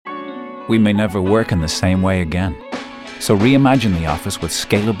we may never work in the same way again. So reimagine the office with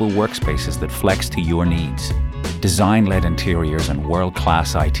scalable workspaces that flex to your needs. Design-led interiors and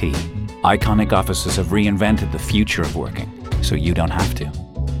world-class IT. Iconic offices have reinvented the future of working, so you don't have to.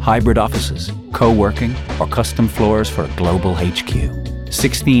 Hybrid offices, co-working, or custom floors for a global HQ.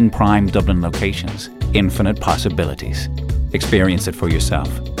 16 prime Dublin locations, infinite possibilities. Experience it for yourself.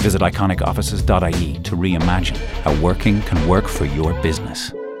 Visit iconicoffices.ie to reimagine how working can work for your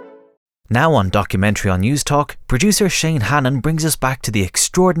business. Now on Documentary on News Talk, producer Shane Hannon brings us back to the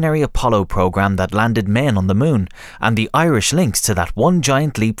extraordinary Apollo programme that landed men on the moon and the Irish links to that one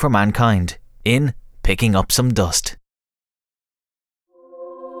giant leap for mankind in Picking Up Some Dust.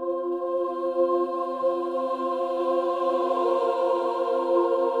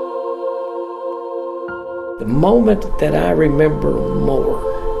 The moment that I remember more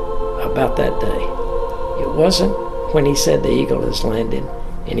about that day, it wasn't when he said the Eagle has landed,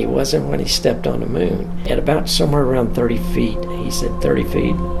 and he wasn't when he stepped on the moon. At about somewhere around 30 feet, he said 30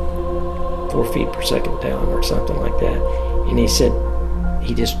 feet, 4 feet per second down or something like that. And he said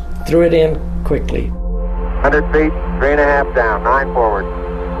he just threw it in quickly. 100 feet, 3.5 down, 9 forward,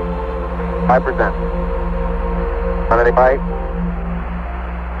 5%. 185.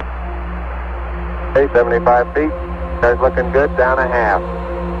 Okay, 75 feet. Guys looking good, down a half.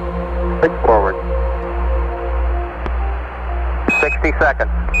 6 forward. 60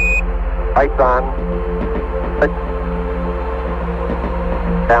 seconds. Lights on. 6.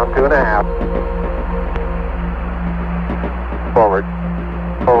 Down 2.5. Forward.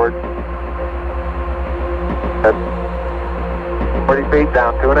 Forward. 40 feet,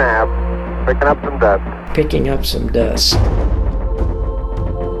 down 2.5. Picking up some dust. Picking up some dust.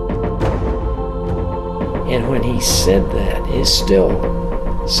 And when he said that, it still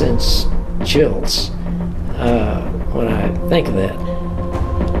sends chills. When I think of that,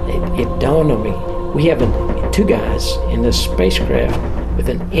 it dawned on me. We have 2 guys in this spacecraft with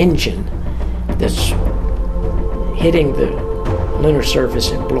an engine that's hitting the lunar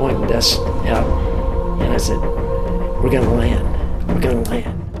surface and blowing dust out. And I said, we're going to land. We're going to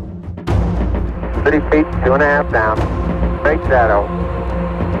land. 30 feet, 2.5 down. Straight shadow.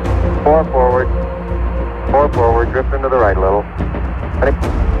 4 forward. 4 forward. Drift into the right a little. 20,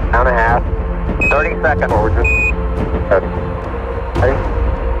 down a half. 30 seconds. Forward. Good. Ready?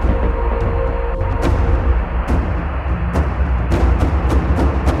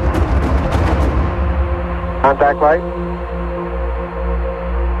 Contact light.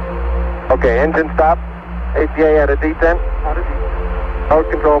 Okay, engine stop. ACA at a detent. Mode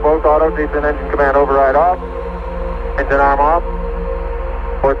control both auto. Descent engine command override off. Engine arm off.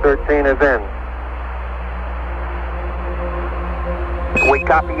 413 is in. We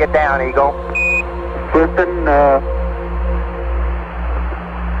copy you down, Eagle. Houston,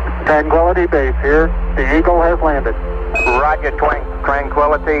 Tranquility Base here. The Eagle has landed. Roger,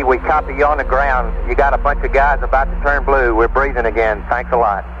 Tranquility. We copy you on the ground. You got a bunch of guys about to turn blue. We're breathing again. Thanks a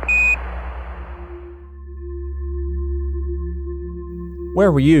lot.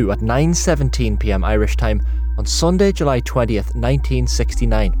 Where were you at 9:17 p.m. Irish time on Sunday, July 20th,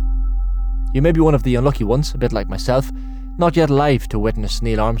 1969? You may be one of the unlucky ones, a bit like myself, not yet alive to witness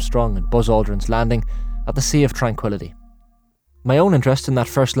Neil Armstrong and Buzz Aldrin's landing at the Sea of Tranquility. My own interest in that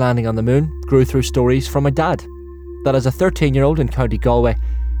first landing on the moon grew through stories from my dad, that as a 13-year-old in County Galway,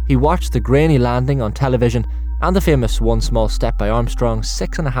 he watched the grainy landing on television and the famous One Small Step by Armstrong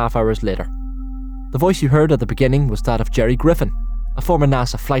 6.5 hours later. The voice you heard at the beginning was that of Jerry Griffin, a former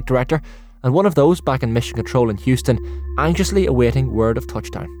NASA flight director and one of those back in Mission Control in Houston, anxiously awaiting word of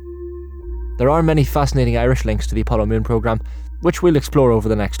touchdown. There are many fascinating Irish links to the Apollo Moon programme, which we'll explore over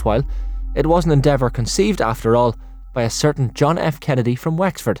the next while. It was an endeavour conceived, after all, by a certain John F. Kennedy from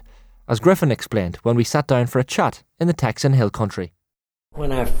Wexford, as Griffin explained when we sat down for a chat in the Texan Hill Country.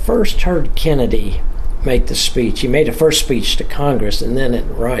 When I first heard Kennedy make the speech, he made a first speech to Congress and then at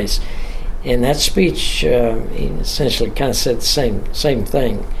Rice. In that speech, he essentially kind of said the same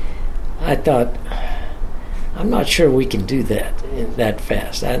thing. I thought, I'm not sure we can do that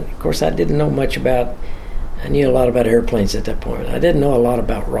fast. Of course, I didn't know much about, I knew a lot about airplanes at that point. I didn't know a lot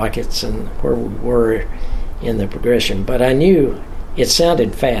about rockets and where we were in the progression, but I knew it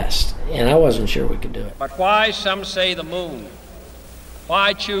sounded fast, and I wasn't sure we could do it. But why, some say, the moon?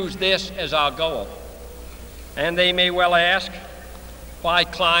 Why choose this as our goal? And they may well ask, why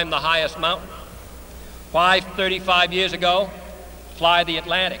climb the highest mountain? Why, 35 years ago, fly the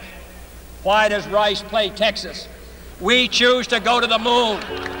Atlantic? Why does Rice play Texas? We choose to go to the moon.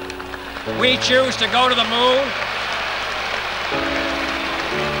 We choose to go to the moon.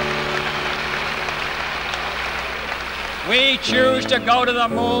 We choose to go to the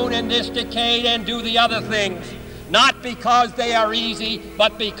moon in this decade and do the other things, not because they are easy,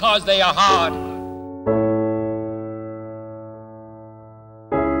 but because they are hard.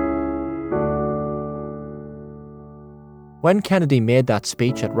 When Kennedy made that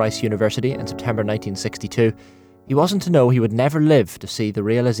speech at Rice University in September 1962, he wasn't to know he would never live to see the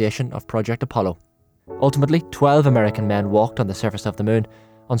realisation of Project Apollo. Ultimately, 12 American men walked on the surface of the moon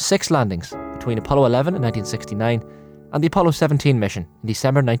on 6 landings between Apollo 11 in 1969 and the Apollo 17 mission in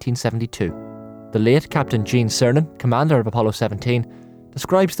December 1972. The late Captain Gene Cernan, commander of Apollo 17,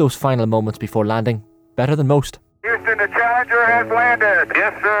 describes those final moments before landing better than most. Houston, the Challenger has landed.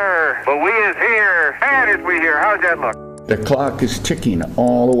 Yes, sir. But we is here. And is we here. How's that look? The clock is ticking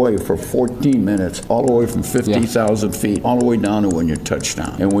all the way for 14 minutes, all the way from 50,000 feet, all the way down to when you touch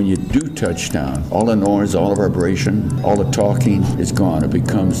down. And when you do touch down, all the noise, all the vibration, all the talking is gone. It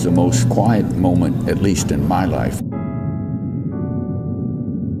becomes the most quiet moment, at least in my life.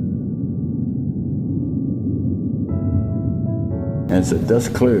 As the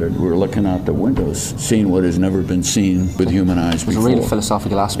dust cleared, we were looking out the windows, seeing what has never been seen with human eyes before. There's a real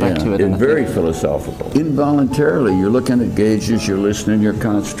philosophical aspect to it. It's very philosophical. Involuntarily, you're looking at gauges, you're listening, you're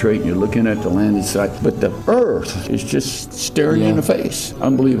concentrating, you're looking at the landing site, but the Earth is just staring you in the face.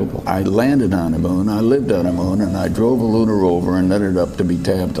 Unbelievable. I landed on the moon, I lived on the moon, and I drove a lunar rover and ended up to be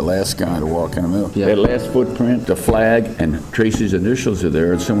tabbed the last guy to walk on the moon. That last footprint, the flag, and Tracy's initials are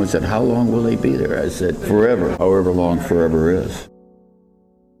there, and someone said, how long will they be there? I said, forever, however long forever is.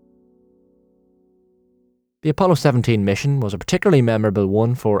 The Apollo 17 mission was a particularly memorable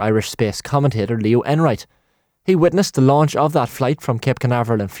one for Irish space commentator Leo Enright. He witnessed the launch of that flight from Cape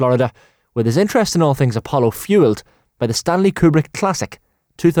Canaveral in Florida, with his interest in all things Apollo fuelled by the Stanley Kubrick classic,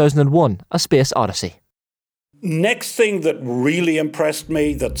 2001: A Space Odyssey. Next thing that really impressed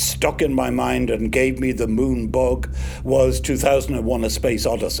me, that stuck in my mind and gave me the moon bug, was 2001: A Space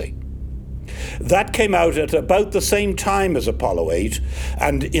Odyssey. That came out at about the same time as Apollo 8,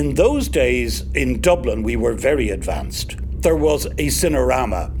 and in those days in Dublin we were very advanced. There was a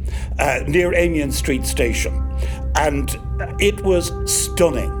cinerama near Amiens Street Station, and it was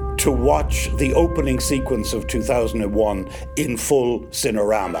stunning to watch the opening sequence of 2001 in full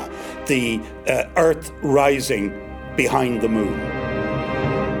cinerama, the Earth rising behind the moon.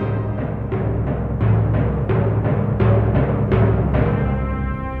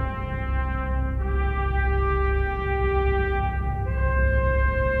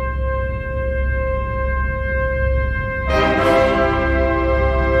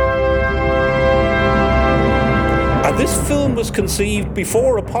 This film was conceived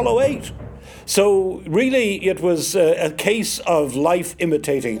before Apollo 8. So really it was a case of life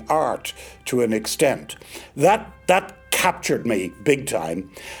imitating art to an extent. That captured me big time.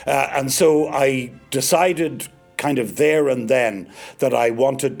 And so I decided kind of there and then that I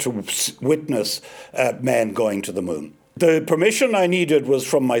wanted to witness men going to the moon. The permission I needed was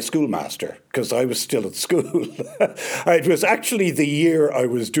from my schoolmaster, because I was still at school. It was actually the year I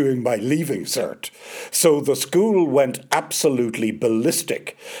was doing my leaving cert. So the school went absolutely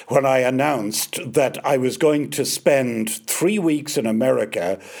ballistic when I announced that I was going to spend 3 weeks in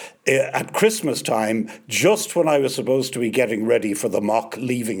America at Christmas time, just when I was supposed to be getting ready for the mock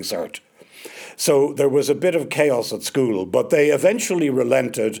leaving cert. So there was a bit of chaos at school, but they eventually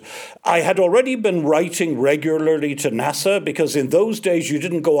relented. I had already been writing regularly to NASA because in those days you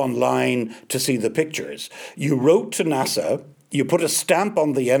didn't go online to see the pictures. You wrote to NASA, you put a stamp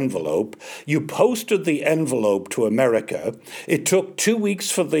on the envelope, you posted the envelope to America. It took 2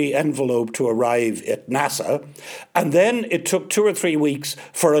 weeks for the envelope to arrive at NASA, and then it took 2 or 3 weeks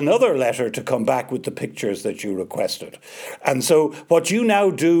for another letter to come back with the pictures that you requested. And so what you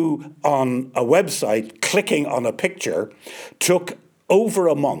now do on a website, clicking on a picture, took over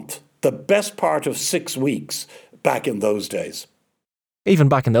a month, the best part of 6 weeks back in those days. Even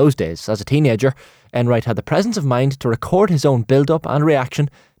back in those days, as a teenager, Enright had the presence of mind to record his own build-up and reaction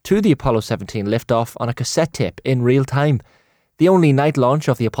to the Apollo 17 liftoff on a cassette tape in real time. The only night launch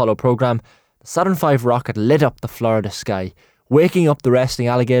of the Apollo program, the Saturn V rocket lit up the Florida sky, waking up the resting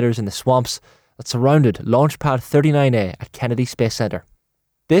alligators in the swamps that surrounded Launchpad 39A at Kennedy Space Center.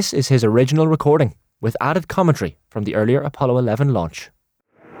 This is his original recording, with added commentary from the earlier Apollo 11 launch.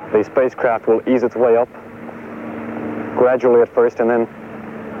 The spacecraft will ease its way up, gradually at first, and then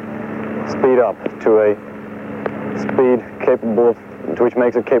speed up to a speed which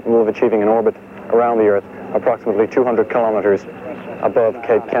makes it capable of achieving an orbit around the Earth approximately 200 kilometers above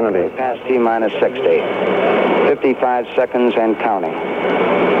Cape Kennedy. Past T-minus 60. 55 seconds and counting.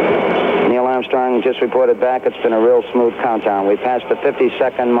 Neil Armstrong just reported back. It's been a real smooth countdown. We passed the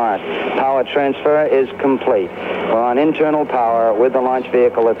 50-second mark. Power transfer is complete. We're on internal power with the launch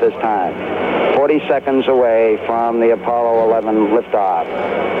vehicle at this time. 40 seconds away from the Apollo 11 liftoff.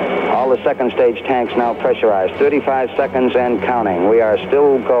 All the second stage tanks now pressurized. 35 seconds and counting. We are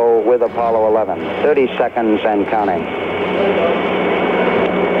still go with Apollo 11. 30 seconds and counting.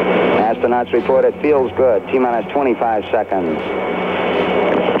 Astronauts report it feels good. T-minus 25 seconds.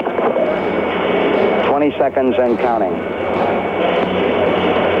 20 seconds and counting.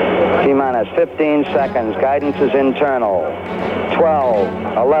 T-minus 15 seconds. Guidance is internal.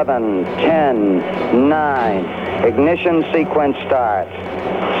 12, 11, 10, 9. Ignition sequence starts.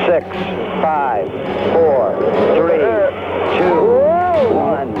 6, 5, 4, 3, 2,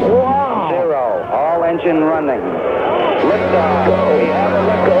 1, 0. All engine running. Liftoff. Go. We have a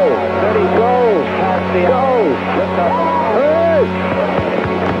liftoff. 30 go. Past the hour. Liftoff.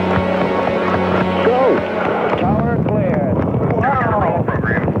 Go. Tower cleared. Wow.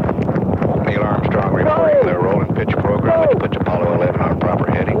 Neil Armstrong reporting the roll and pitch program, which puts Apollo 11 on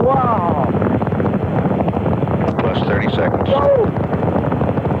proper heading. Wow. Plus 30 seconds. Go.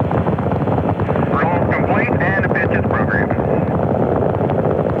 Roll complete and the pitch is programmed.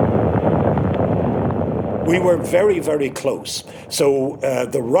 We were very, very close. So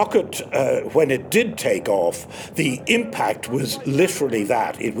the rocket, when it did take off, the impact was literally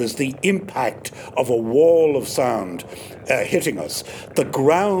that. It was the impact of a wall of sound hitting us. The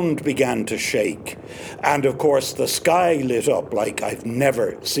ground began to shake. And of course, the sky lit up like I've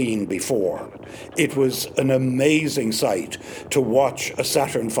never seen before. It was an amazing sight to watch a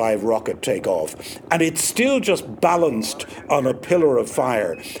Saturn V rocket take off. And it's still just balanced on a pillar of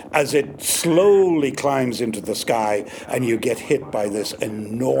fire as it slowly climbs into the sky and you get hit by this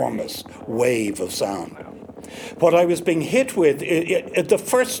enormous wave of sound. What I was being hit with, the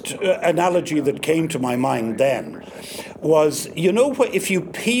first analogy that came to my mind then was, you know, if you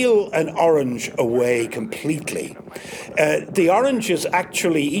peel an orange away completely, the orange is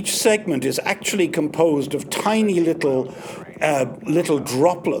actually, each segment is actually composed of tiny little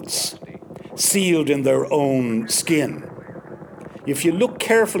droplets sealed in their own skin. If you look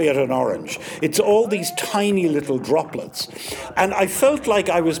carefully at an orange, it's all these tiny little droplets. And I felt like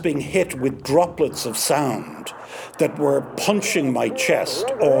I was being hit with droplets of sound that were punching my chest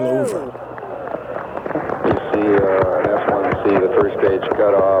all over. We see S1C, the first stage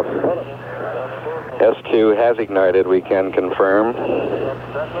cut off. S2 has ignited, we can confirm.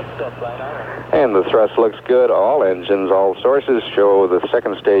 And the thrust looks good. All engines, all sources show the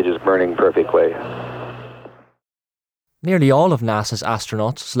second stage is burning perfectly. Nearly all of NASA's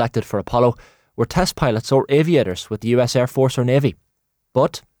astronauts selected for Apollo were test pilots or aviators with the US Air Force or Navy.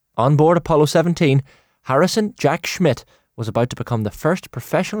 But on board Apollo 17, Harrison Jack Schmitt was about to become the first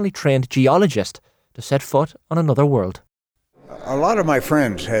professionally trained geologist to set foot on another world. A lot of my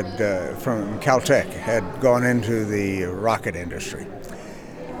friends from Caltech had gone into the rocket industry.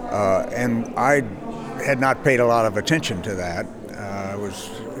 And I had not paid a lot of attention to that. I was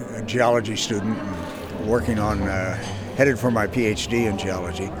a geology student and working on, headed for my PhD in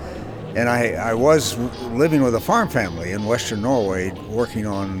geology. And I was living with a farm family in Western Norway, working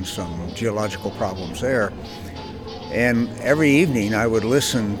on some geological problems there. And every evening I would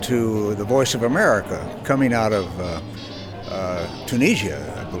listen to the Voice of America coming out of Tunisia,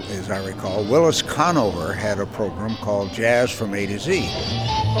 as I recall. Willis Conover had a program called Jazz from A to Z.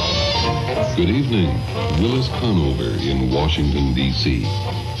 Good evening. Willis Conover in Washington, D.C.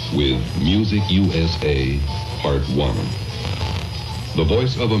 with Music USA, Part 1. The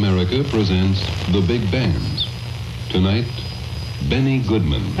Voice of America presents The Big Bands. Tonight, Benny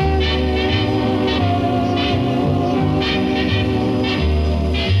Goodman.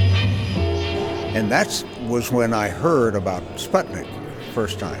 And that was when I heard about Sputnik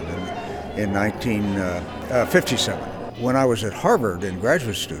first time in 1957. When I was at Harvard and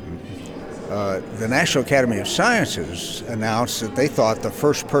graduate student, the National Academy of Sciences announced that they thought the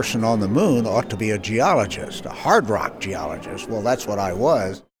first person on the moon ought to be a geologist, a hard rock geologist. Well, that's what I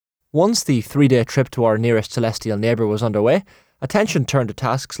was. Once the 3-day trip to our nearest celestial neighbour was underway, attention turned to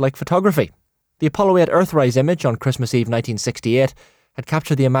tasks like photography. The Apollo 8 Earthrise image on Christmas Eve 1968 had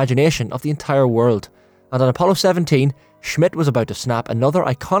captured the imagination of the entire world. And on Apollo 17, Schmitt was about to snap another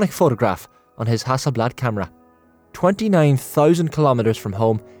iconic photograph on his Hasselblad camera. 29,000 kilometres from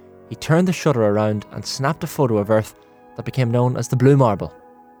home, he turned the shutter around and snapped a photo of Earth that became known as the Blue Marble.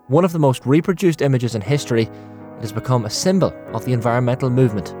 One of the most reproduced images in history, it has become a symbol of the environmental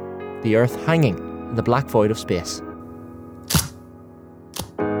movement, the Earth hanging in the black void of space.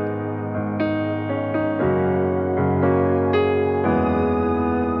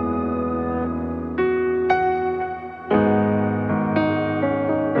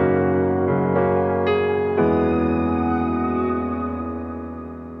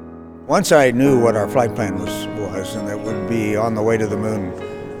 Once I knew what our flight plan was and that we'd be on the way to the moon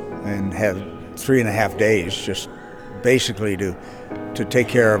and have 3.5 days just basically to take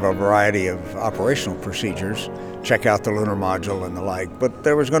care of a variety of operational procedures, check out the lunar module and the like, but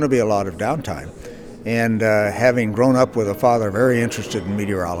there was going to be a lot of downtime. And having grown up with a father very interested in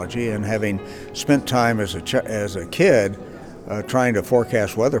meteorology and having spent time as a kid trying to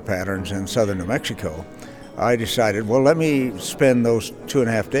forecast weather patterns in southern New Mexico, I decided, well, let me spend those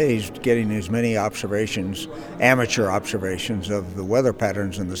 2.5 days getting as many observations, amateur observations of the weather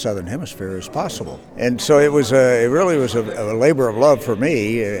patterns in the southern hemisphere as possible. And so it really was a labor of love for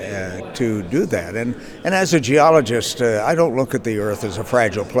me to do that. And as a geologist, I don't look at the Earth as a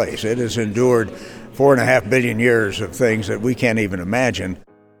fragile place. It has endured 4.5 billion years of things that we can't even imagine.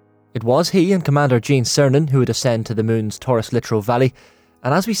 It was he and Commander Gene Cernan who would ascend to the moon's Taurus-Littrow Valley,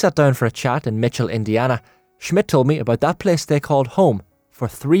 and as we sat down for a chat in Mitchell, Indiana, Schmidt told me about that place they called home for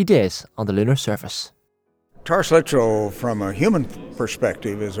 3 days on the lunar surface. Taurus-Littrow, from a human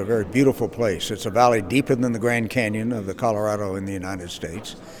perspective, is a very beautiful place. It's a valley deeper than the Grand Canyon of the Colorado in the United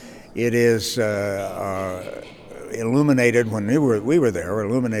States. It is illuminated, when we were there,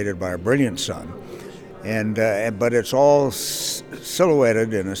 illuminated by a brilliant sun. But it's all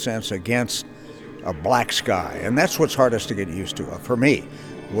silhouetted, in a sense, against a black sky. And that's what's hardest to get used to, for me,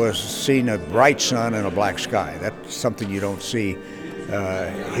 was seeing a bright sun and a black sky. That's something you don't see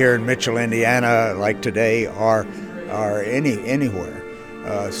here in Mitchell, Indiana, like today, or anywhere.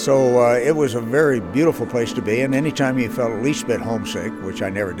 So it was a very beautiful place to be, and anytime you felt at least a bit homesick, which I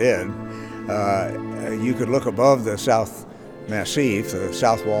never did, you could look above the South Massif, the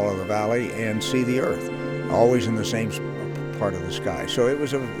south wall of the valley, and see the Earth, always in the same part of the sky. So it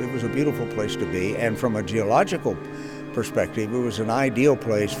was a beautiful place to be, and from a geological perspective, it was an ideal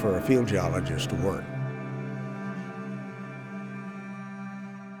place for a field geologist to work.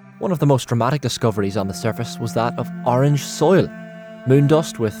 One of the most dramatic discoveries on the surface was that of orange soil, moon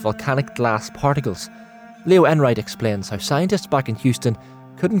dust with volcanic glass particles. Leo Enright explains how scientists back in Houston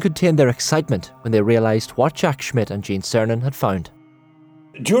couldn't contain their excitement when they realised what Jack Schmidt and Gene Cernan had found.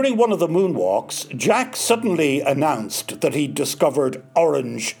 During one of the moonwalks, Jack suddenly announced that he'd discovered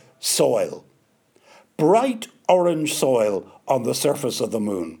orange soil. Bright orange soil on the surface of the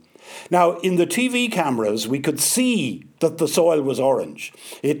moon. Now, in the TV cameras, we could see that the soil was orange.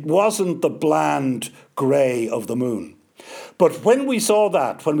 It wasn't the bland grey of the moon. But when we saw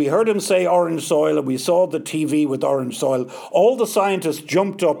that, when we heard him say orange soil and we saw the TV with orange soil, all the scientists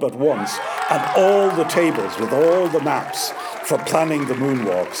jumped up at once and all the tables with all the maps for planning the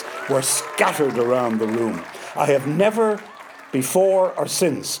moonwalks were scattered around the room. I have never before or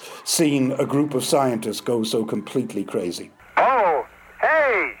since seen a group of scientists go so completely crazy. Oh,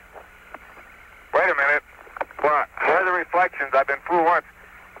 hey! Wait a minute. What? Where are the reflections? I've been fooled once.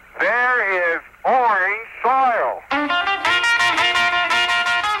 There is orange soil.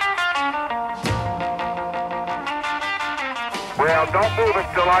 Well, don't move it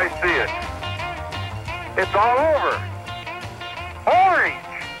till I see it. It's all over. Orange!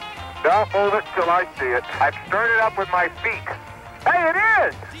 Don't move it till I see it. I've stirred it up with my feet. Hey, it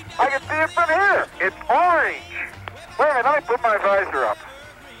is! I can see it from here. It's orange. Wait a minute, let me put my visor up.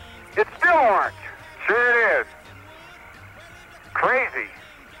 It's still orange. Sure it is. Crazy.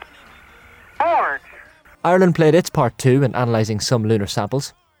 Orange. Ireland played its part too in analysing some lunar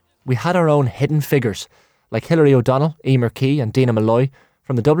samples. We had our own hidden figures, like Hilary O'Donnell, Emer Key and Dina Malloy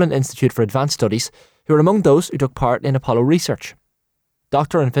from the Dublin Institute for Advanced Studies, who were among those who took part in Apollo research.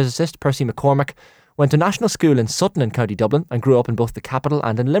 Doctor and physicist Percy McCormack went to national school in Sutton in County Dublin and grew up in both the capital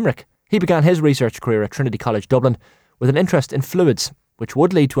and in Limerick. He began his research career at Trinity College Dublin with an interest in fluids, which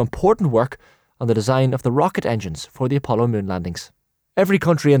would lead to important work on the design of the rocket engines for the Apollo moon landings. Every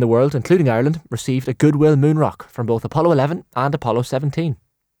country in the world, including Ireland, received a Goodwill moon rock from both Apollo 11 and Apollo 17.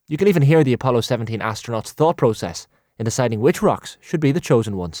 You can even hear the Apollo 17 astronauts' thought process in deciding which rocks should be the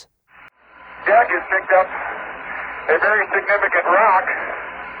chosen ones. Jack has picked up a very significant rock,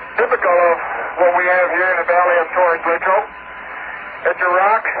 typical of what we have here in the valley of Taurus-Littrow. It's a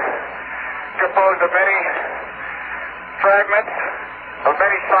rock composed of many fragments of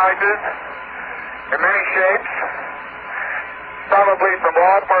many sizes and many shapes, probably from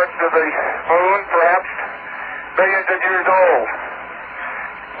all parts of the moon, perhaps billions of years old.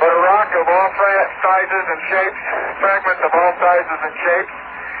 But a rock of all sizes and shapes, fragments of all sizes and shapes,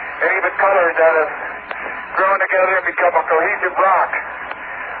 and even colors that have grown together and become a cohesive rock,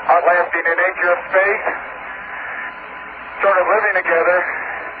 outlasting the nature of space, sort of living together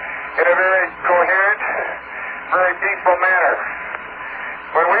in a very coherent, very peaceful manner.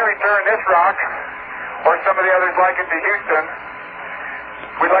 When we return this rock, or some of the others like it, to Houston,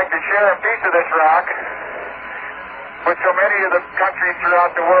 We'd like to share a piece of this rock with so many of the countries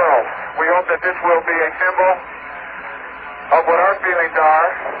throughout the world. We hope that this will be a symbol of what our feelings are,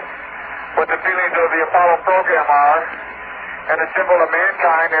 what the feelings of the Apollo program are, and a symbol of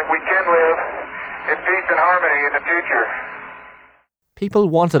mankind that we can live in peace and harmony in the future. People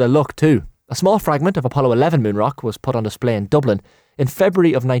wanted a look too. A small fragment of Apollo 11 moon rock was put on display in Dublin in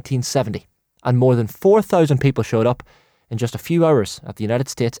February of 1970, and more than 4,000 people showed up in just a few hours at the United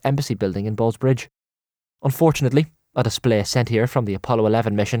States Embassy building in Ballsbridge. Unfortunately, a display sent here from the Apollo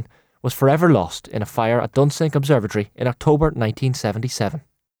 11 mission was forever lost in a fire at Dunsink Observatory in October 1977.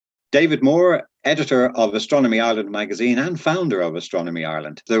 David Moore, editor of Astronomy Ireland magazine and founder of Astronomy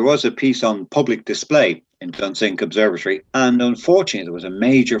Ireland. There was a piece on public display in Dunsink Observatory, and unfortunately there was a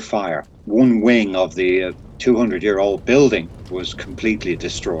major fire. One wing of the 200-year-old building was completely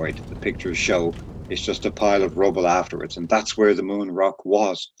destroyed. The pictures show it's just a pile of rubble afterwards, and that's where the moon rock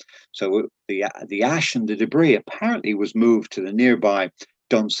was. So the ash and the debris apparently was moved to the nearby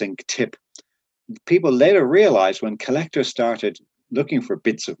Dunsink tip. People later realised when collectors started looking for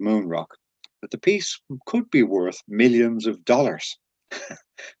bits of moon rock that the piece could be worth millions of dollars.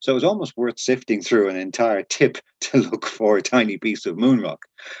 So it was almost worth sifting through an entire tip to look for a tiny piece of moon rock.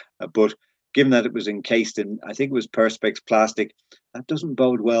 But given that it was encased in, I think it was Perspex plastic, that doesn't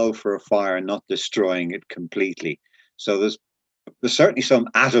bode well for a fire not destroying it completely. So there's certainly some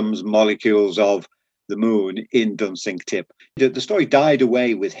atoms, molecules of the moon in Dunsink tip. The story died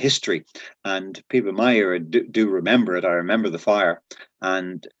away with history, and people in my era do remember it. I remember the fire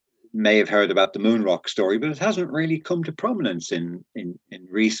and may have heard about the moon rock story, but it hasn't really come to prominence in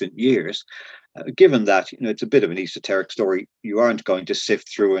recent years. Given that it's a bit of an esoteric story, you aren't going to sift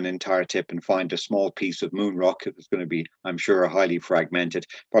through an entire tip and find a small piece of moon rock. It's going to be, I'm sure, highly fragmented.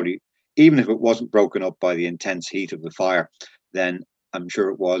 Probably, even if it wasn't broken up by the intense heat of the fire, then I'm sure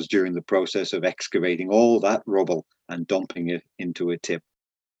it was during the process of excavating all that rubble and dumping it into a tip.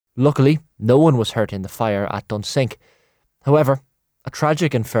 Luckily, no one was hurt in the fire at Dunsink. However, a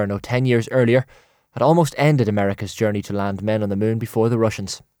tragic inferno 10 years earlier had almost ended America's journey to land men on the moon before the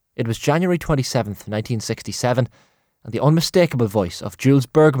Russians. It was January 27th, 1967, and the unmistakable voice of Jules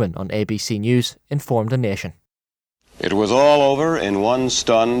Bergman on ABC News informed the nation. It was all over in one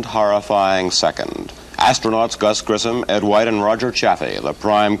stunned, horrifying second. Astronauts Gus Grissom, Ed White, and Roger Chaffee, the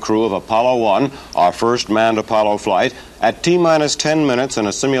prime crew of Apollo 1, our first manned Apollo flight, at T-minus 10 minutes in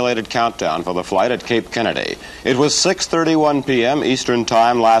a simulated countdown for the flight at Cape Kennedy. It was 6:31 p.m. Eastern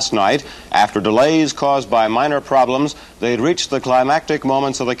Time last night. After delays caused by minor problems, they'd reached the climactic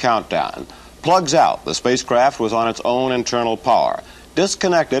moments of the countdown. Plugs out, the spacecraft was on its own internal power,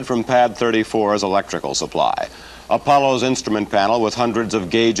 disconnected from Pad 34's electrical supply. Apollo's instrument panel with hundreds of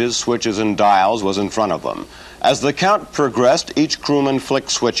gauges, switches, and dials was in front of them. As the count progressed, each crewman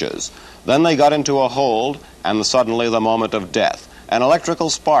flicked switches. Then they got into a hold, and suddenly the moment of death. An electrical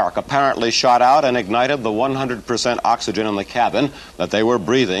spark apparently shot out and ignited the 100% oxygen in the cabin that they were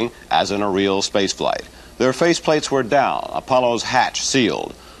breathing as in a real spaceflight. Their faceplates were down, Apollo's hatch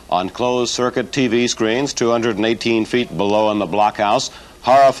sealed. On closed-circuit TV screens 218 feet below in the blockhouse,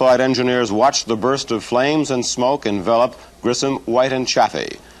 horrified engineers watched the burst of flames and smoke envelop Grissom, White, and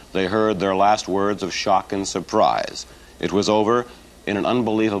Chaffee. They heard their last words of shock and surprise. It was over in an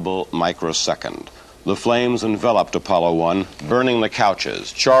unbelievable microsecond. The flames enveloped Apollo 1, burning the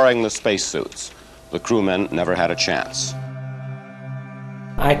couches, charring the spacesuits. The crewmen never had a chance.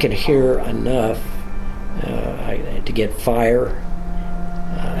 I could hear enough to get fire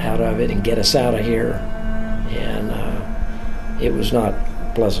out of it and get us out of here, and it was not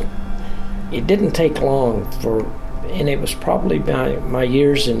pleasant. It didn't take long and it was probably my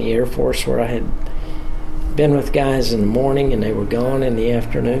years in the Air Force where I had been with guys in the morning and they were gone in the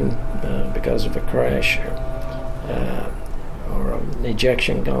afternoon because of a crash or an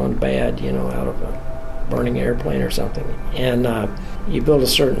ejection gone bad, out of a burning airplane or something. And you build a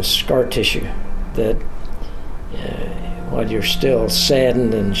certain scar tissue that while you're still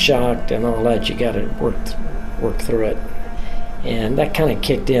saddened and shocked and all that, you got to work through it. And that kind of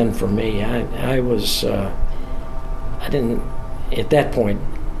kicked in for me. I didn't, at that point,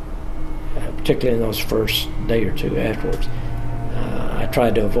 particularly in those first day or two afterwards, I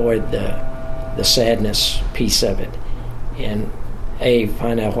tried to avoid the sadness piece of it. And A,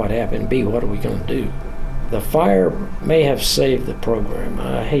 find out what happened, B, what are we going to do? The fire may have saved the program.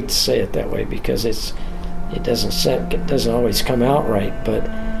 I hate to say it that way because it doesn't always come out right, but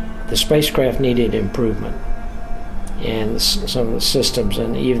the spacecraft needed improvement. And some of the systems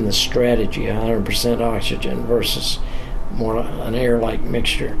and even the strategy, 100% oxygen versus more an air-like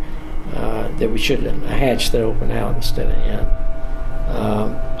mixture, that we should have a hatch that opened out instead of in.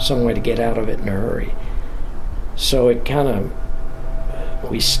 some way to get out of it in a hurry. So it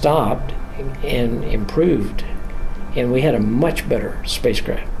we stopped and improved, and we had a much better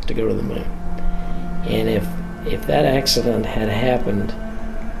spacecraft to go to the moon. And if that accident had happened,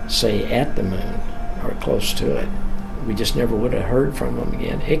 say, at the moon or close to it, we just never would have heard from them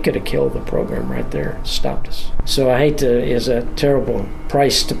again. It could have killed the program right there, stopped us. So I hate to, is a terrible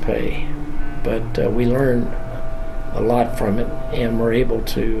price to pay, but we learned a lot from it, and we're able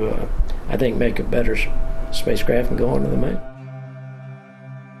to, I think, make a better spacecraft and go on to the moon.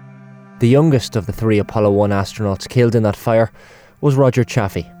 The youngest of the 3 Apollo 1 astronauts killed in that fire was Roger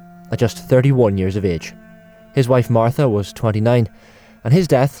Chaffee, at just 31 years of age. His wife Martha was 29, and his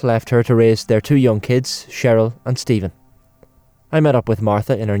death left her to raise their 2 young kids, Cheryl and Stephen. I met up with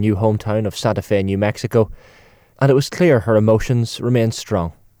Martha in her new hometown of Santa Fe, New Mexico, and it was clear her emotions remained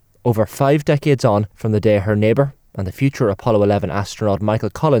strong. Over 5 decades on from the day her neighbour and the future Apollo 11 astronaut Michael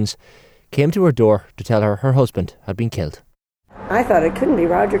Collins came to her door to tell her her husband had been killed. I thought it couldn't be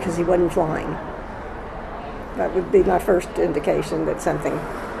Roger because he wasn't flying. That would be my first indication that something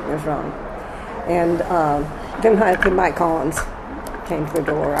was wrong. And then Mike Collins came to the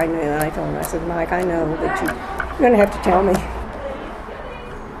door. I knew, and I told him, I said, Mike, I know that you're going to have to tell me.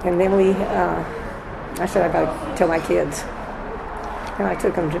 And then I said, I got to tell my kids. And I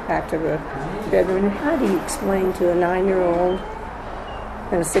took them back to the bedroom. How do you explain to a 9-year-old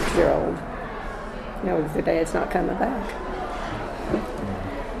and a 6-year-old, that the dad's not coming back?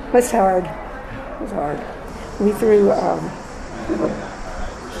 It's hard. It was hard. We threw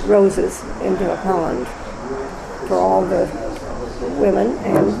roses into a pond for all the women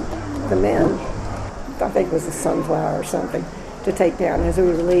and the men. I think it was a sunflower or something to take down as we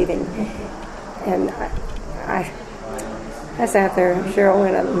were leaving. And I sat there, and Cheryl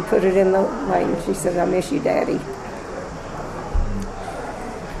went up and put it in the lane. She said, I miss you, Daddy.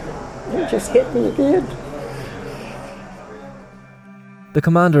 It just hit me good. The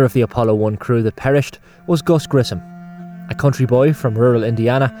commander of the Apollo 1 crew that perished was Gus Grissom, a country boy from rural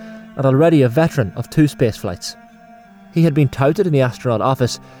Indiana and already a veteran of 2 spaceflights. He had been touted in the astronaut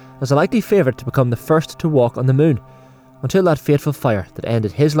office as a likely favourite to become the first to walk on the moon, until that fateful fire that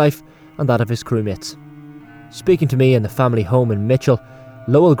ended his life and that of his crewmates. Speaking to me in the family home in Mitchell,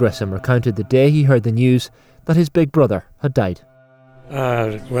 Lowell Grissom recounted the day he heard the news that his big brother had died.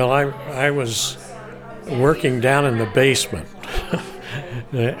 I was working down in the basement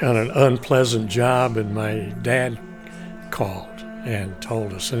on an unpleasant job, and my dad called and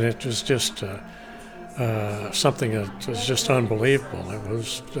told us, and it was just something that was just unbelievable. It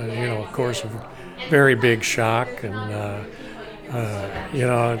was, of course, a very big shock, and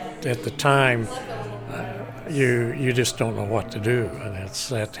at the time, you just don't know what to do, and it's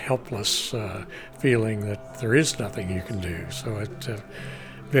that helpless feeling that there is nothing you can do. So it's a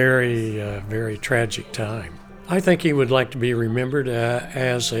very, very tragic time. I think he would like to be remembered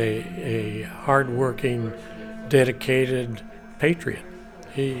as a hard-working, dedicated patriot.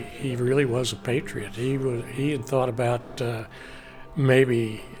 He really was a patriot. He had thought about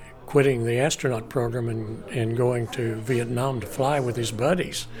maybe quitting the astronaut program and going to Vietnam to fly with his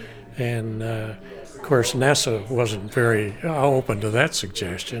buddies. And of course, NASA wasn't very open to that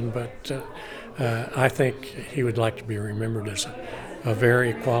suggestion, but I think he would like to be remembered as a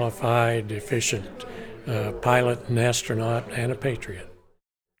very qualified, efficient pilot and astronaut and a patriot.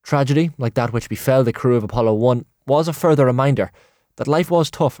 Tragedy, like that which befell the crew of Apollo 1, was a further reminder that life was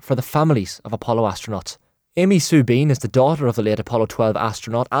tough for the families of Apollo astronauts. Amy Sue Bean is the daughter of the late Apollo 12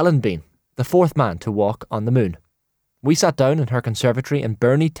 astronaut Alan Bean, the 4th man to walk on the moon. We sat down in her conservatory in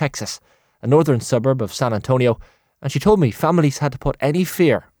Boerne, Texas, a northern suburb of San Antonio, and she told me families had to put any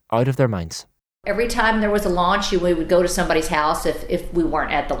fear out of their minds. Every time there was a launch, we would go to somebody's house if we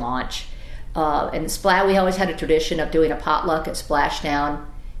weren't at the launch. And we always had a tradition of doing a potluck at Splashdown.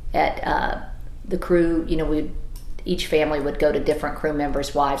 At the crew, each family would go to different crew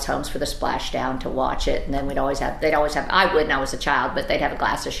members' wives' homes for the Splashdown to watch it, and then they'd always have. I wouldn't. I was a child, but they'd have a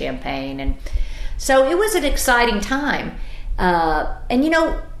glass of champagne, and so it was an exciting time.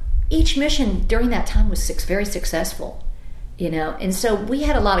 And each mission during that time was very successful. And so we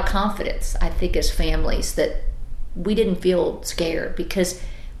had a lot of confidence, I think, as families, that we didn't feel scared, because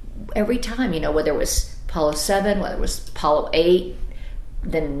every time, whether it was Apollo 7, whether it was Apollo 8,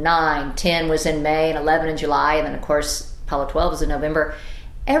 then 9, 10 was in May, and 11 in July, and then, of course, Apollo 12 was in November,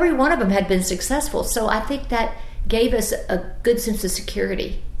 every one of them had been successful. So I think that gave us a good sense of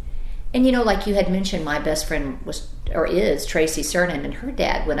security. And, like you had mentioned, my best friend is Tracy Cernan, and her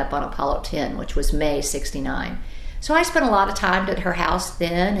dad went up on Apollo 10, which was May 69. So I spent a lot of time at her house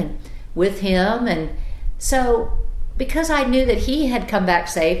then and with him, and so because I knew that he had come back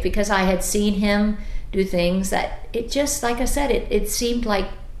safe, because I had seen him do things that it just, like I said, it seemed like,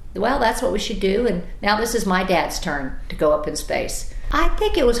 well, that's what we should do, and now this is my dad's turn to go up in space. I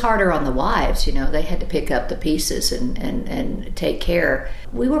think it was harder on the wives, they had to pick up the pieces and take care.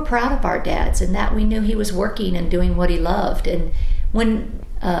 We were proud of our dads, and that we knew he was working and doing what he loved. And when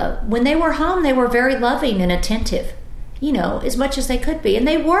they were home, they were very loving and attentive, as much as they could be. And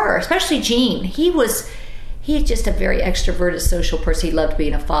they were, especially Gene. He's just a very extroverted social person. He loved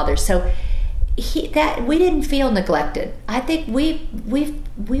being a father. So we didn't feel neglected. I think we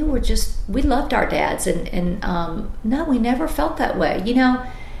loved our dads, and no, we never felt that way.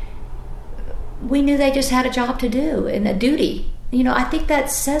 We knew they just had a job to do and a duty. I think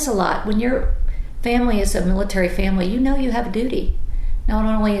that says a lot. When your family is a military family, you have a duty. Not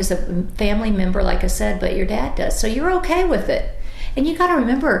only as a family member, like I said, but your dad does. So you're okay with it. And you got to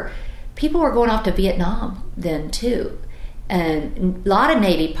remember, people were going off to Vietnam then too. And a lot of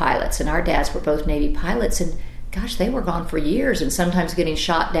Navy pilots, and our dads were both Navy pilots, and gosh, they were gone for years and sometimes getting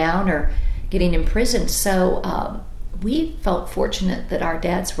shot down or getting imprisoned. So we felt fortunate that our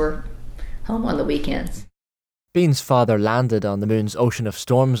dads were home on the weekends. Bean's father landed on the moon's Ocean of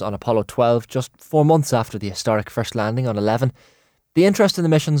Storms on Apollo 12 just 4 months after the historic first landing on 11. The interest in the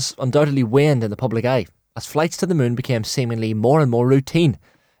missions undoubtedly waned in the public eye as flights to the moon became seemingly more and more routine,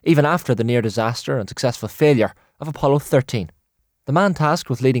 even after the near disaster and successful failure of Apollo 13. The man tasked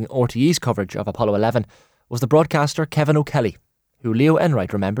with leading RTE's coverage of Apollo 11 was the broadcaster Kevin O'Kelly, who Leo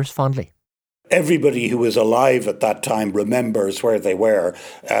Enright remembers fondly. Everybody who was alive at that time remembers where they were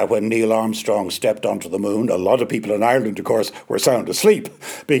when Neil Armstrong stepped onto the moon. A lot of people in Ireland, of course, were sound asleep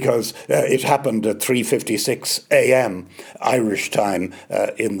because it happened at 3:56 a.m. Irish time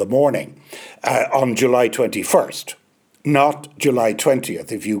in the morning on July 21st. Not July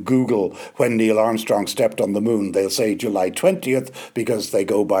 20th. If you Google when Neil Armstrong stepped on the moon, they'll say July 20th because they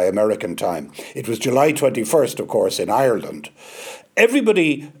go by American time. It was July 21st, of course, in Ireland.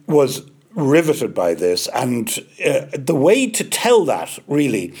 Everybody was riveted by this, and the way to tell that,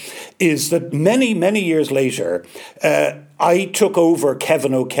 really, is that many, many years later, I took over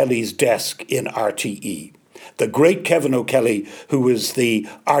Kevin O'Kelly's desk in RTE. The great Kevin O'Kelly, who was the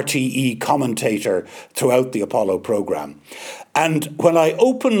RTE commentator throughout the Apollo programme. And when I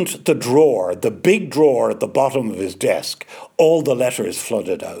opened the drawer, the big drawer at the bottom of his desk, all the letters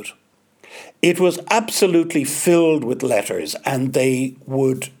flooded out. It was absolutely filled with letters, and they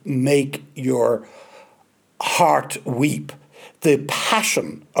would make your heart weep. The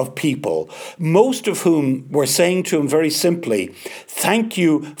passion of people, most of whom were saying to him very simply, "Thank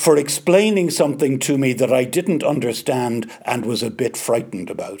you for explaining something to me that I didn't understand and was a bit frightened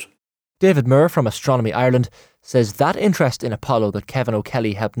about." David Moore from Astronomy Ireland says that interest in Apollo that Kevin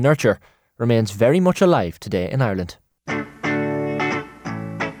O'Kelly helped nurture remains very much alive today in Ireland.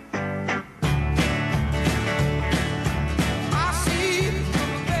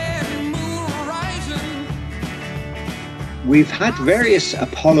 We've had various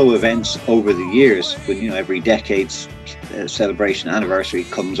Apollo events over the years when, every decade's celebration anniversary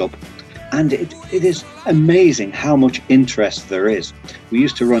comes up. And it is amazing how much interest there is. We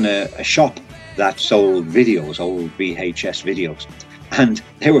used to run a shop that sold videos, old VHS videos. And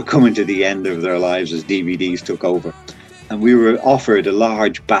they were coming to the end of their lives as DVDs took over. And we were offered a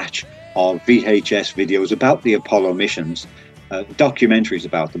large batch of VHS videos about the Apollo missions, documentaries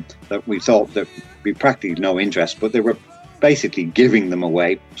about them, that we thought that we practically no interest, but they were basically giving them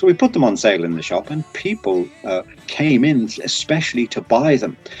away. So we put them on sale in the shop, and people came in especially to buy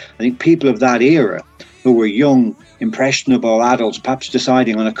them. I think people of that era who were young, impressionable adults, perhaps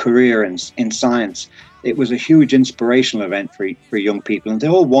deciding on a career in science, it was a huge inspirational event for young people, and they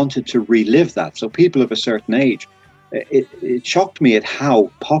all wanted to relive that. So people of a certain age, it shocked me at how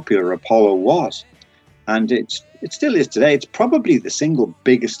popular Apollo was. And it still is today. It's probably the single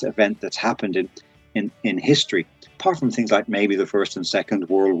biggest event that's happened in history. Apart from things like maybe the First and Second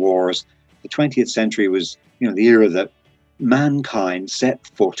World Wars, the 20th century was, the era that mankind set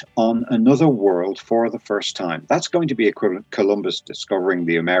foot on another world for the first time. That's going to be equivalent to Columbus discovering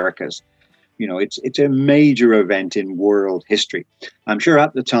the Americas. It's a major event in world history. I'm sure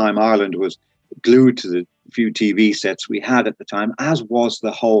at the time Ireland was glued to the few TV sets we had at the time, as was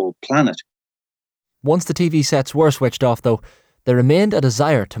the whole planet. Once the TV sets were switched off, though, there remained a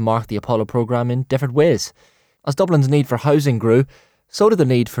desire to mark the Apollo programme in different ways. As Dublin's need for housing grew, so did the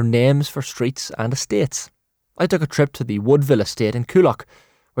need for names for streets and estates. I took a trip to the Woodville estate in Coolock,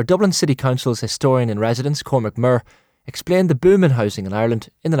 where Dublin City Council's historian-in-residence, Cormac Moore, explained the boom in housing in Ireland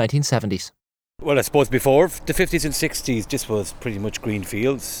in the 1970s. Well, I suppose before the 50s and 60s, this was pretty much green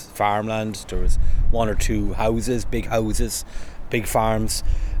fields, farmland. There was one or two houses, big farms.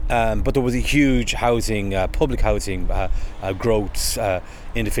 But there was a huge housing, public housing growth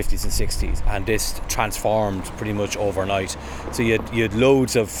in the 50s and 60s, and this transformed pretty much overnight. So you had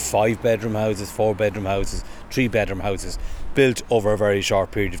loads of 5-bedroom houses, 4-bedroom houses, 3-bedroom houses built over a very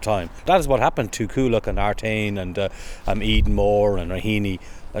short period of time. That is what happened to Coolock and Artane and Edenmore and Raheny.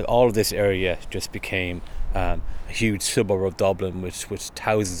 All of this area just became a huge suburb of Dublin with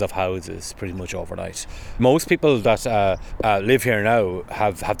thousands of houses pretty much overnight. Most people that live here now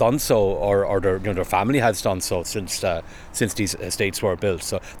have done so, or their family has done so since these estates were built.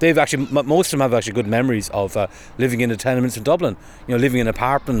 So they've actually, most of them have actually good memories of living in the tenements in Dublin. Living in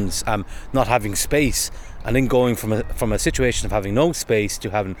apartments, not having space, and then going from a situation of having no space to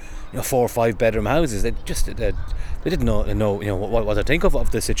having 4 or 5 bedroom houses. They didn't know what to think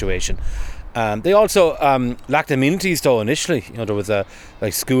of the situation. They also lacked amenities though initially. There was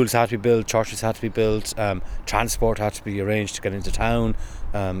schools had to be built, churches had to be built, transport had to be arranged to get into town,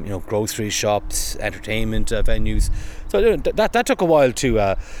 grocery shops, entertainment venues. So that took a while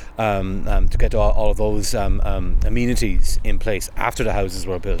to get all of those amenities in place after the houses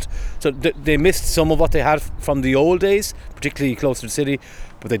were built. So they missed some of what they had from the old days, particularly close to the city.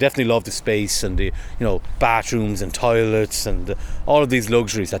 But they definitely loved the space and the bathrooms and toilets and all of these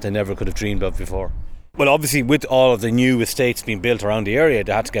luxuries that they never could have dreamed of before. Well, obviously with all of the new estates being built around the area,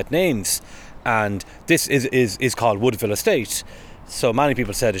 they had to get names, and this is called Woodville Estate. So many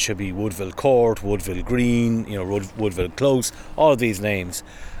people said it should be Woodville Court, Woodville Green, Woodville Close, all of these names.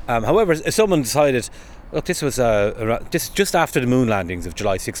 However, someone decided, look, this was this just after the moon landings of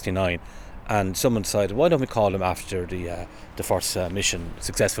July 1969. And someone decided, why don't we call them after the first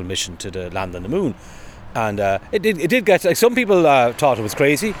successful mission to the land on the moon? And it did get, some people thought it was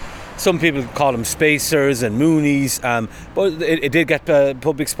crazy. Some people call them spacers and moonies, but it did get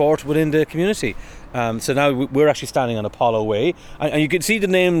public support within the community. So now we're actually standing on Apollo Way, and you can see the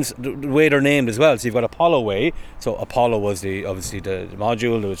names, the way they're named as well. So you've got Apollo Way. So Apollo was obviously the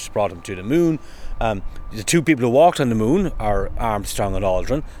module which brought them to the moon. The two people who walked on the moon are Armstrong and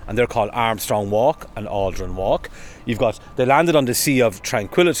Aldrin, and they're called Armstrong Walk and Aldrin Walk. They landed on the Sea of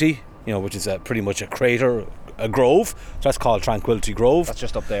Tranquility, which is pretty much a crater, a grove. So that's called Tranquility Grove. That's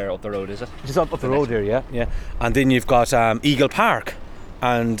just up there, up the road, is it? Just up the road here, yeah. And then you've got Eagle Park.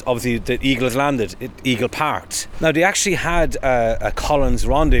 And obviously the Eagle has landed, Eagle parked. Now they actually had a Collins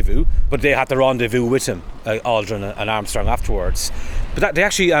rendezvous, but they had the rendezvous with him, Aldrin and Armstrong afterwards. But they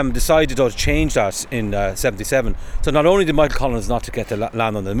actually decided to change that in 1977. So not only did Michael Collins not to get to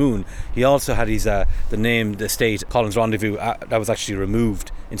land on the moon, he also had his the state Collins rendezvous that was actually removed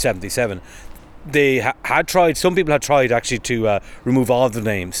in 1977. They had tried, some people had tried actually to remove all the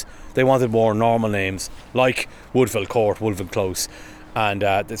names. They wanted more normal names like Woodville Court, Woodville Close. And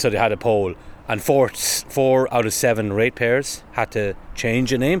so they had a poll, and 4 out of 7 ratepayers had to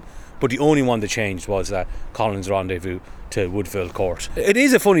change a name, but the only one that changed was Collins Rendezvous to Woodville Court. It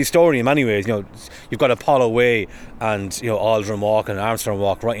is a funny story in many ways. You've got Apollo Way and Aldrin Walk and Armstrong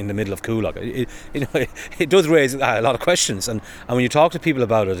Walk right in the middle of Coolock. It does raise a lot of questions, and when you talk to people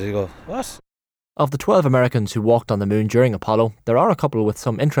about it, they go, what? Of the 12 Americans who walked on the moon during Apollo, there are a couple with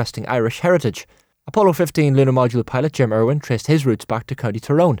some interesting Irish heritage. Apollo 15 lunar module pilot Jim Irwin traced his roots back to County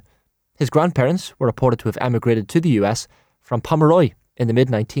Tyrone. His grandparents were reported to have emigrated to the US from Pomeroy in the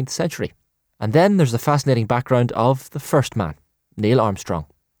mid-19th century. And then there's the fascinating background of the first man, Neil Armstrong.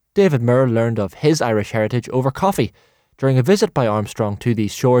 David Moore learned of his Irish heritage over coffee during a visit by Armstrong to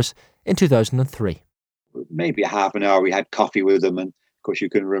these shores in 2003. Maybe a half an hour we had coffee with him, and of course,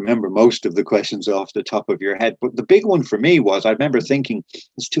 you can remember most of the questions off the top of your head. But the big one for me was, I remember thinking,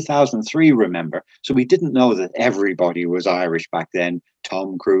 it's 2003, remember? So we didn't know that everybody was Irish back then.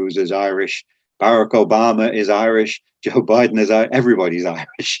 Tom Cruise is Irish. Barack Obama is Irish. Joe Biden is Irish. Everybody's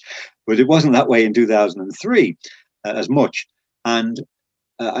Irish. But it wasn't that way in 2003 as much. And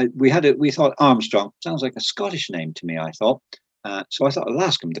we thought Armstrong sounds like a Scottish name to me, I thought. So I thought I'll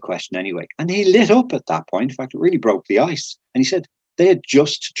ask him the question anyway. And he lit up at that point. In fact, it really broke the ice. And he said, they had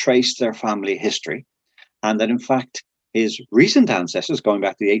just traced their family history, and that in fact his recent ancestors, going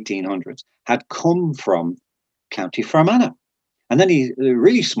back to the 1800s, had come from County Fermanagh. And then he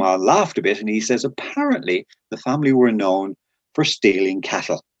really smiled, laughed a bit, and he says apparently the family were known for stealing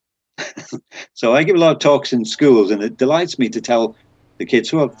cattle. So I give a lot of talks in schools, and it delights me to tell the kids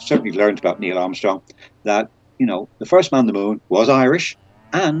who have certainly learned about Neil Armstrong that, the first man on the moon was Irish,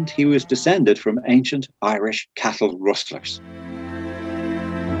 and he was descended from ancient Irish cattle rustlers.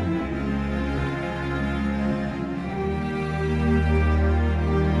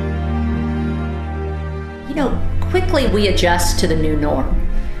 quickly we adjust to the new norm.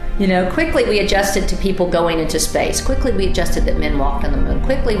 Quickly we adjusted to people going into space. Quickly we adjusted that men walked on the moon.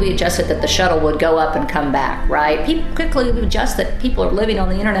 Quickly we adjusted that the shuttle would go up and come back, right? Quickly we adjust that people are living on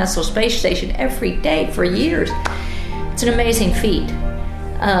the International Space Station every day for years. It's an amazing feat.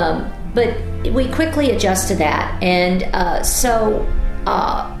 But we quickly adjust to that. And I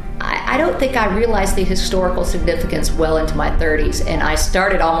don't think I realized the historical significance well into my 30s, and I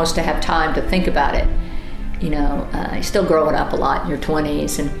started almost to have time to think about it. You're still growing up a lot in your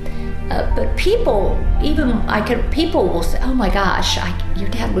 20s, but people will say, "Oh my gosh, your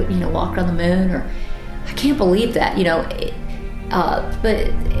dad walked on the moon," or "I can't believe that,"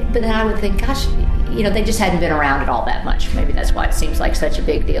 But then I would think, gosh, they just hadn't been around it all that much. Maybe that's why it seems like such a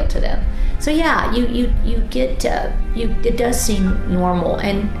big deal to them. So yeah, you get it does seem normal,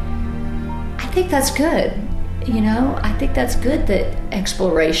 and I think that's good. I think that's good that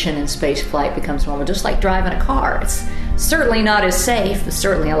exploration and space flight becomes normal, just like driving a car. It's certainly not as safe, it's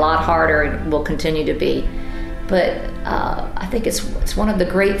certainly a lot harder and will continue to be. But I think it's one of the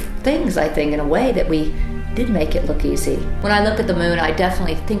great things, I think, in a way, that we did make it look easy. When I look at the moon, I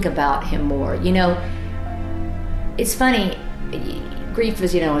definitely think about him more. It's funny, grief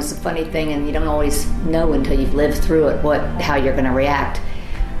is a funny thing, and you don't always know until you've lived through it how you're going to react.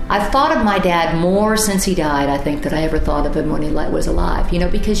 I've thought of my dad more since he died, I think, than I ever thought of him when he was alive,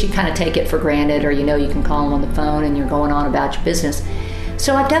 because you kind of take it for granted, or you can call him on the phone and you're going on about your business.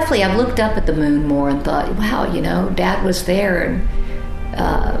 So I've looked up at the moon more and thought, wow, Dad was there,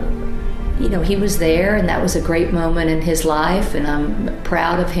 and he was there, and that was a great moment in his life, and I'm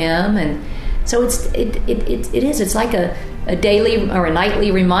proud of him. And so it's like a daily or a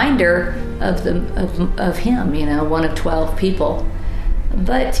nightly reminder of him, one of 12 people.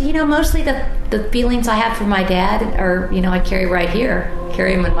 But, mostly the feelings I have for my dad are, I carry right here,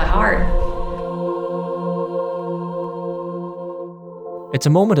 carry him in my heart. It's a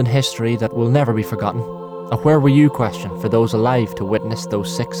moment in history that will never be forgotten. A where were you question for those alive to witness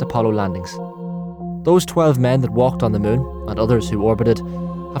those 6 Apollo landings. Those 12 men that walked on the moon, and others who orbited,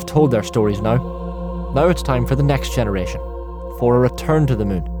 have told their stories now. Now it's time for the next generation, for a return to the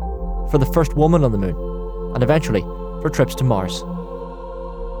moon, for the first woman on the moon, and eventually for trips to Mars.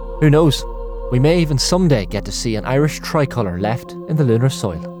 Who knows? We may even someday get to see an Irish tricolour left in the lunar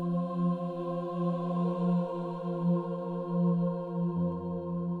soil.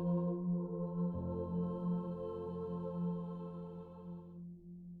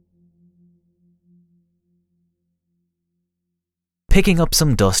 Picking Up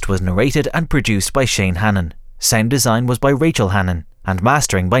Some Dust was narrated and produced by Shane Hannon. Sound design was by Rachel Hannon, and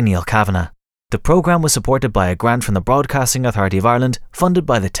mastering by Neil Kavanagh. The programme was supported by a grant from the Broadcasting Authority of Ireland, funded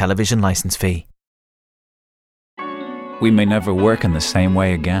by the television licence fee. We may never work in the same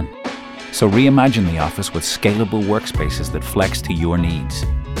way again. So reimagine the office with scalable workspaces that flex to your needs.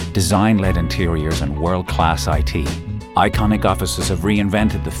 Design-led interiors and world-class IT. Iconic offices have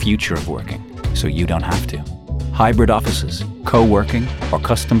reinvented the future of working, so you don't have to. Hybrid offices, co-working, or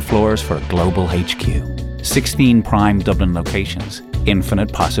custom floors for a global HQ. 16 prime Dublin locations.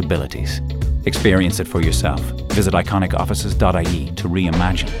 Infinite possibilities. Experience it for yourself. Visit iconicoffices.ie to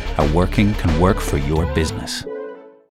reimagine how working can work for your business.